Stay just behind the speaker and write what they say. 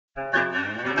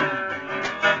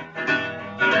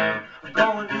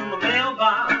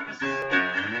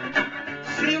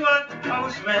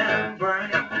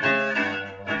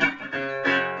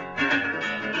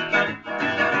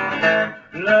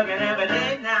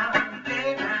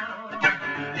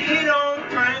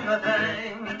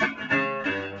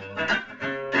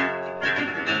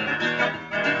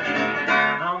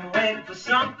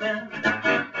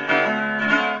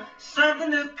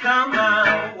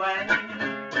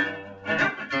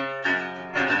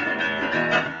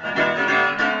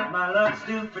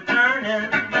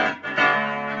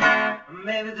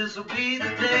this'll be the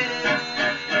day.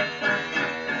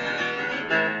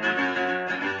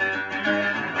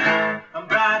 I'm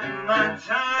biding my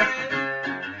time,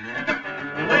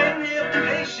 waiting here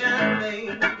patiently.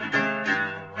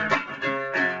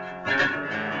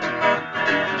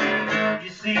 You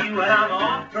see what I'm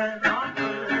offering,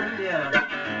 yeah.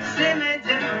 See me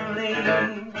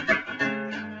differently.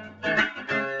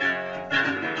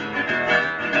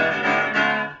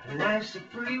 Life's a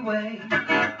freeway,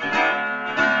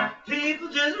 people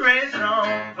just racing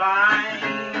on by.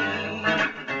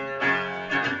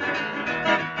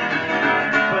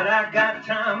 But I got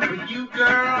time for you,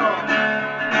 girl,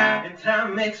 and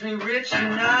time makes me rich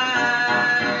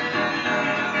tonight.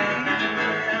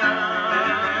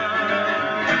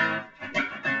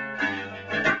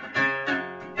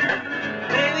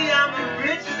 Baby, I'm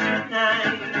rich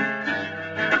tonight.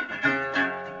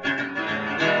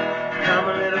 Come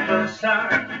a little closer,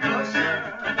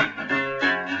 closer.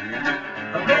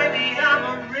 Oh, baby,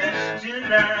 I'm rich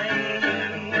tonight.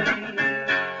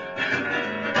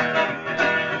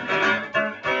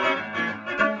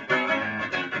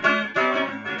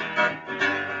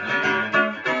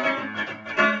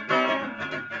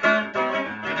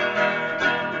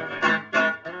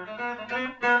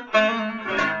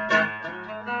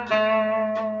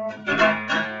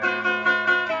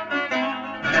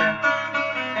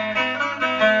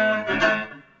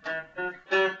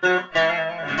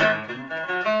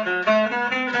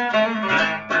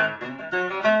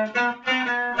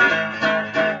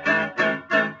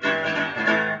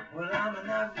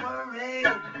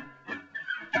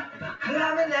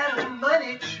 Climbing that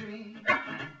money tree,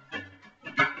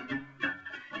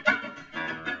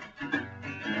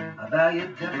 I value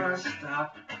different stuff.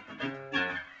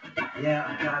 Yeah,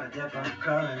 I got a different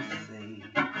currency.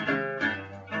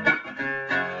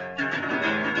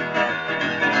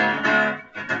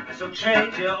 So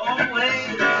trade your old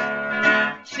ways,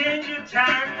 change your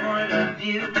time point of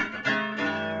view.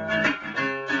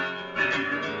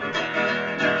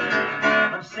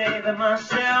 I'm saving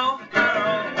myself,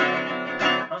 girl.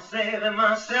 I'm saving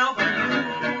myself for you.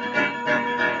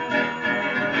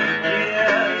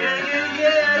 Yeah, yeah, yeah,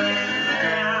 yeah,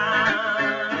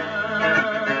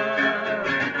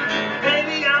 yeah.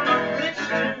 Baby, I'm rich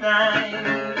tonight.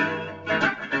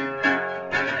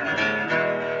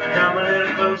 Come a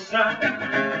little closer.